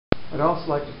I'd also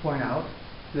like to point out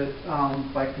that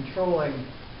by controlling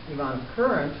the amount of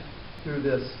current through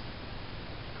this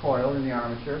coil in the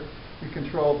armature, we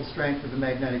control the strength of the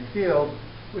magnetic field,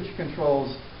 which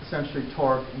controls essentially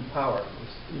torque and power.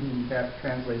 Even that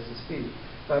translates to speed.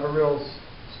 If I have a real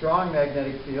strong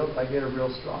magnetic field, I get a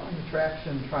real strong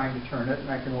attraction trying to turn it, and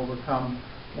I can overcome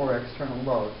more external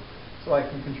load. So I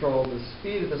can control the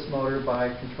speed of this motor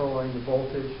by controlling the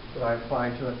voltage that I apply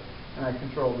to it, and I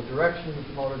control the direction that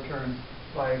the motor turns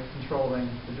by controlling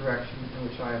the direction in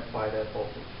which I apply that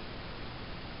voltage.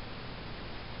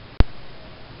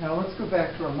 Now let's go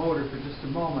back to our motor for just a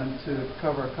moment to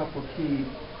cover a couple key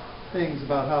things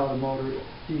about how the motor,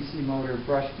 DC motor,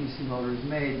 brush DC motor is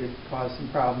made that cause some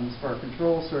problems for our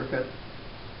control circuit.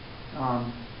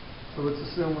 So let's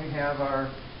assume we have our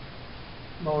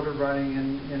motor running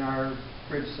in our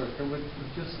bridge circuit with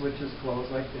just switches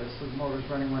closed like this. So the motor's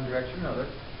running one direction or another.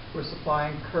 We're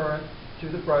supplying current to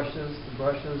the brushes. The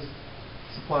brushes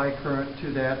supply current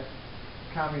to that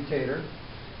commutator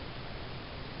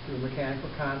through mechanical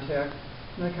contact.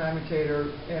 And the commutator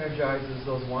energizes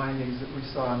those windings that we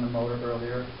saw in the motor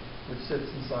earlier, which sits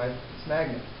inside this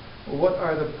magnet. Well, what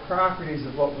are the properties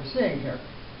of what we're seeing here?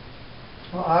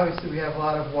 Well, obviously we have a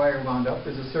lot of wire wound up.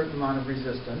 There's a certain amount of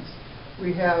resistance.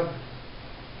 We have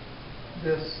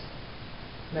this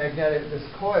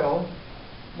coil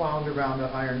wound around the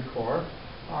iron core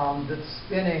that's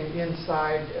spinning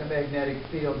inside a magnetic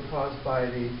field caused by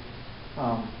the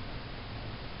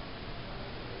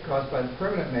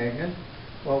permanent magnet.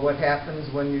 Well, what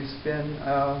happens when you spin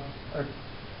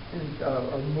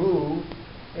move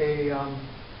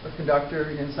a conductor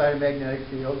inside a magnetic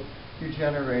field? You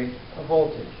generate a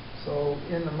voltage. So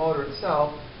in the motor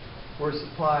itself, we're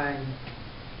supplying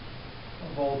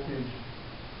a voltage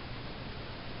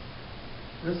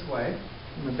this way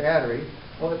from the battery.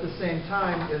 Well, at the same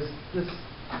time as this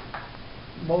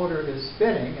motor is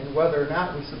spinning, and whether or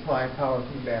not we supply power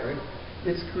from the battery,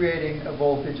 it's creating a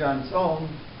voltage on its own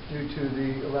due to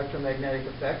the electromagnetic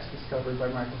effects discovered by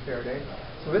Michael Faraday.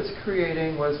 So it's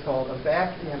creating what is called a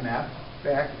back EMF,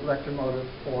 back electromotive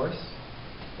force,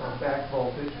 or back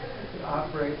voltage. It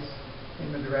operates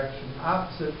in the direction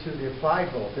opposite to the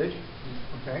applied voltage,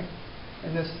 okay?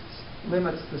 And this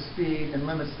limits the speed and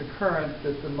limits the current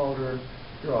that the motor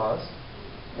draws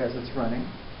as it's running.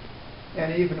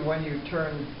 And even when you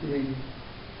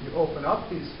you open up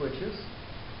these switches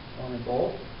on a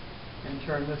bolt and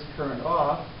turn this current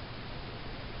off,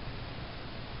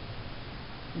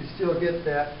 you still get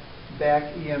that back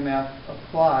EMF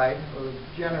applied or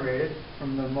generated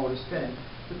from the motor spinning.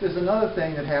 But there's another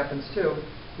thing that happens too.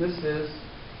 This is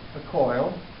a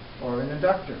coil or an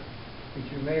inductor, which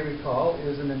you may recall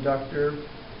is an inductor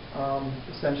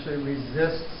essentially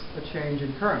resists a change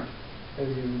in current. As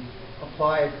you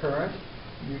apply a current,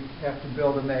 you have to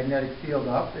build a magnetic field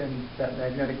up, and that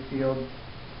magnetic field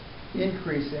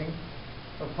increasing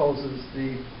opposes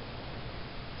the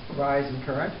rise in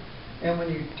current. And when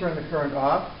you turn the current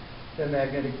off, the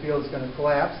magnetic field is going to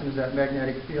collapse, and as that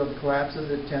magnetic field collapses,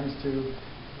 it tends to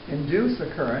induce a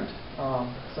current,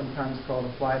 sometimes called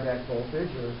a flyback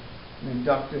voltage or an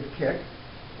inductive kick.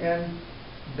 And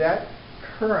that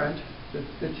current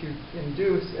that you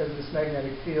induce as this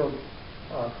magnetic field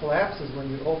collapses when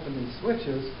you open these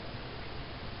switches,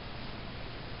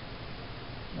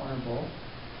 1 volt,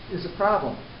 is a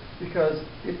problem because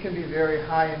it can be very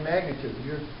high in magnitude.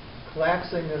 You're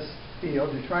collapsing this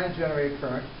field, you're trying to generate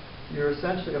current, you're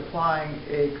essentially applying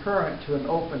a current to an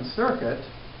open circuit,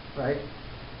 right?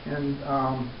 And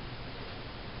from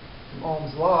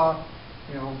Ohm's law,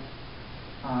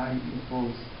 I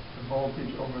equals the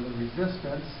voltage over the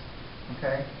resistance,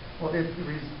 okay? Well,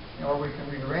 or we can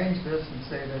rearrange this and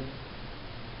say that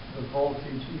the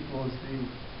voltage equals the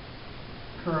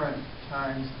current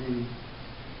times the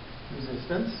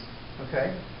resistance,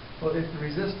 okay? Well, if the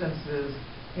resistance is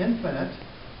infinite,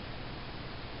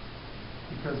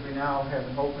 because we now have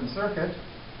an open circuit,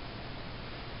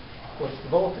 what's the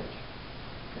voltage?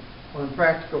 Okay. Well, in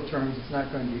practical terms, it's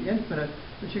not going to be infinite,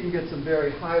 but you can get some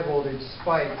very high voltage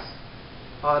spikes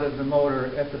out of the motor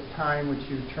at the time which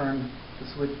you turn the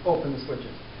switch, open the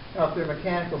switches. Now, if they're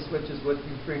mechanical switches, what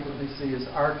you frequently see is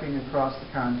arcing across the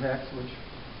contacts, which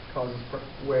causes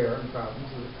wear and problems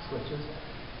with the switches.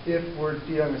 If we're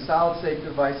dealing with solid-state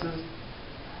devices,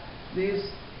 these,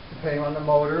 depending on the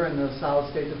motor and the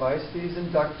solid-state device, these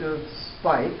inductive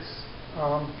spikes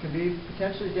can be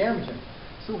potentially damaging.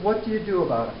 So what do you do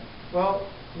about them? Well,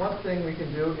 one thing we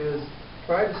can do is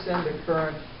try to send the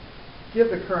current, give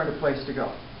the current a place to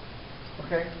go.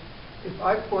 Okay? If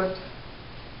I put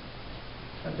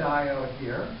a diode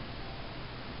here,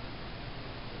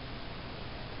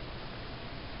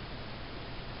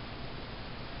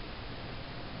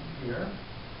 here.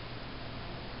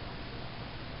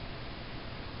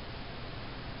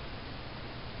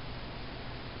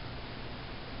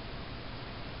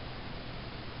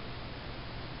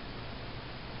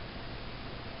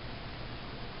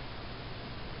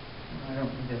 I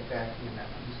don't need that back EMF.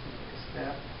 I'm just going to erase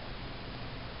that.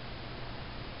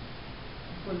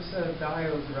 Put a set of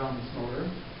diodes around this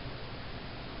motor.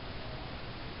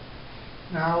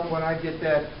 Now, when I get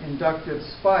that inductive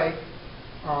spike,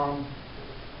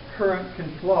 current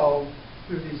can flow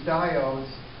through these diodes,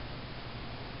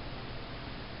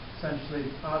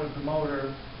 essentially out of the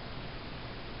motor,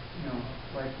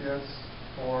 like this,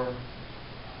 or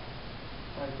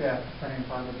like that, depending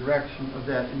upon the direction of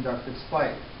that inductive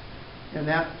spike. And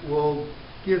that will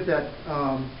give that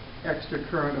extra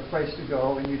current a place to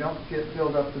go, and you don't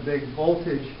build up the big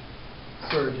voltage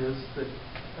surges that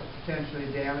are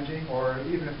potentially damaging, or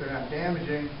even if they're not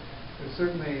damaging, there's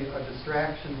certainly a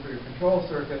distraction for your control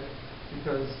circuit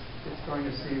because it's going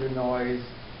to see the noise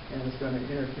and it's going to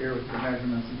interfere with your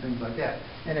measurements and things like that.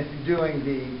 And if you're doing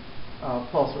the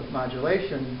pulse width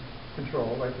modulation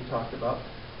control, like we talked about,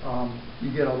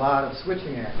 you get a lot of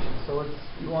switching action. So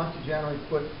you want to generally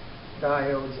put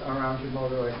diodes around your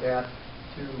motor like that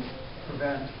to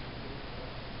prevent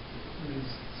these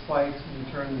spikes when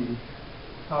you turn the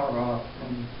power off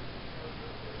from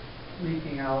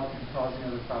leaking out and causing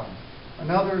other problems.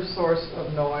 Another source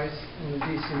of noise in the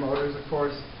DC motor is, of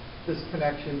course, this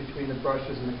connection between the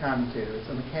brushes and the commutator. It's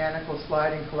a mechanical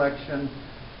sliding collection.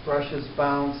 Brushes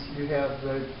bounce. You have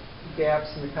the gaps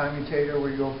in the commutator where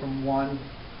you go from one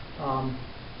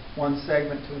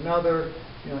segment to another.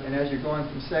 And as you're going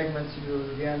from segments,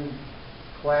 you're again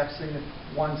collapsing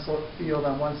one field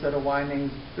on one set of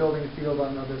windings, building a field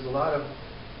on another. There's a lot of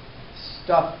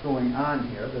stuff going on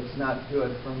here that's not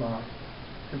good from a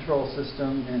control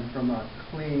system and from a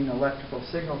clean electrical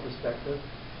signal perspective.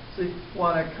 So you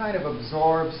want to kind of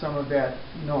absorb some of that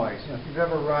noise. If you've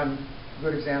ever run, a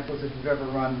good example is if you've ever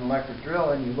run an electric drill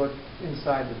and you look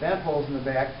inside the vent holes in the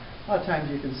back, a lot of times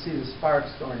you can see the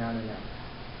sparks going on in there.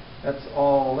 That's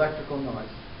all electrical noise.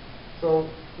 So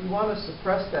we want to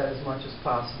suppress that as much as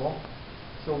possible.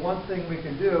 So one thing we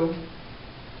can do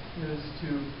is to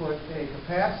put a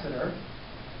capacitor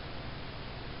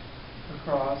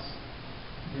across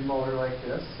the motor like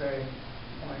this, say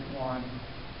 0.1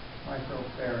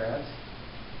 microfarads.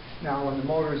 Now when the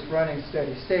motor is running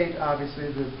steady state,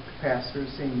 obviously the capacitor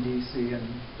is seeing DC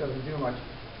and doesn't do much.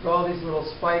 But all these little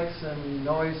spikes and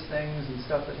noise things and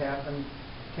stuff that happen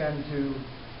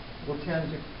will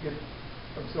tend to get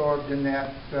absorbed in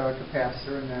that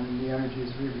capacitor, and then the energy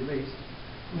is re-released.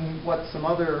 What some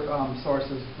other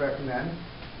sources recommend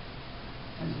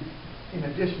is, in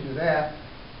addition to that,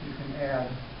 you can add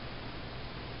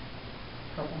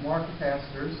a couple more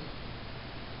capacitors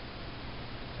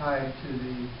tied to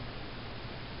the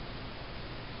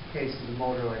case of the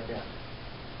motor like that.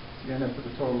 So you end up with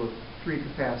a total of 3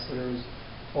 capacitors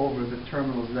over the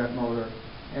terminals of that motor,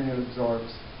 and it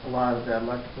absorbs a lot of that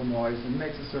electrical noise and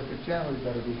makes the circuit generally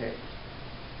better behaved.